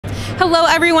Hello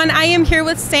everyone, I am here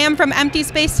with Sam from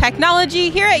EmptySpace Technology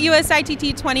here at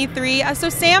USITT23. So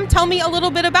Sam, tell me a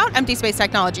little bit about EmptySpace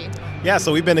Technology. Yeah,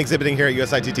 so we've been exhibiting here at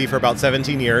USITT for about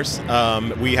 17 years.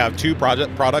 We have two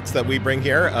products that we bring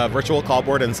here, Virtual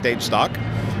Callboard and Stage Stock.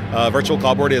 Virtual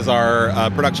Callboard is our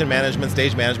production management,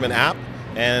 stage management app,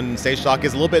 and Stage Stock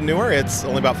is a little bit newer. It's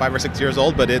only about 5 or 6 years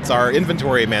old, but it's our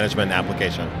inventory management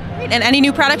application. Great. And any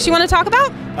new products you want to talk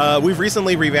about? We've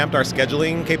recently revamped our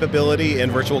scheduling capability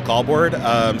in Virtual Callboard.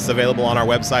 It's available on our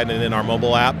website and in our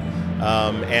mobile app.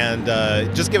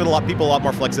 Just giving people a lot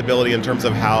more flexibility in terms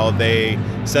of how they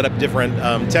set up different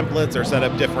templates or set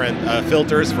up different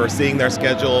filters for seeing their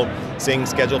schedule, seeing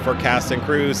schedule for cast and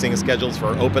crew, seeing schedules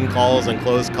for open calls and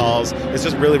closed calls. It's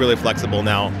just really, really flexible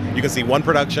now. You can see one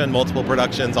production, multiple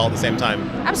productions all at the same time.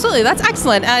 Absolutely, that's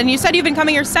excellent. And you said you've been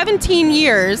coming here 17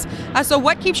 years. So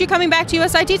what keeps you coming back to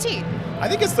USITT? I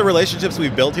think it's the relationships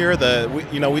we've built here.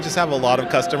 We just have a lot of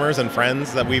customers and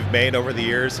friends that we've made over the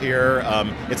years here.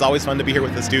 It's always fun to be here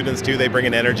with the students too. They bring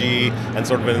an energy and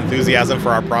sort of an enthusiasm for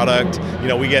our product.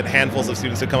 We get handfuls of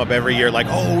students who come up every year like,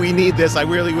 oh, we need this. I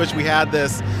really wish we had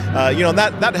this.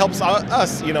 That helps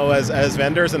us, as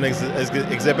vendors and as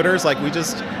exhibitors. Like, we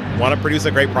just want to produce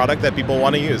a great product that people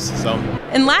want to use. So.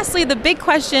 And lastly, the big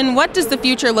question: what does the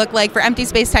future look like for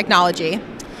EmptySpace Technology?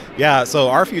 Yeah, so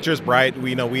our future is bright.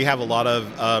 We have a lot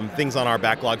of things on our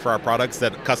backlog for our products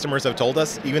that customers have told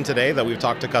us, even today, that we've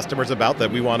talked to customers about,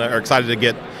 that we are excited to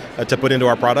get to put into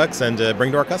our products and to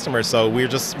bring to our customers. So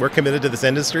we're committed to this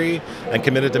industry and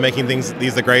committed to making these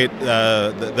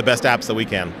the best apps that we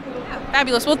can.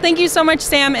 Fabulous. Well, thank you so much,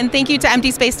 Sam, and thank you to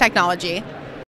EmptySpace Technology.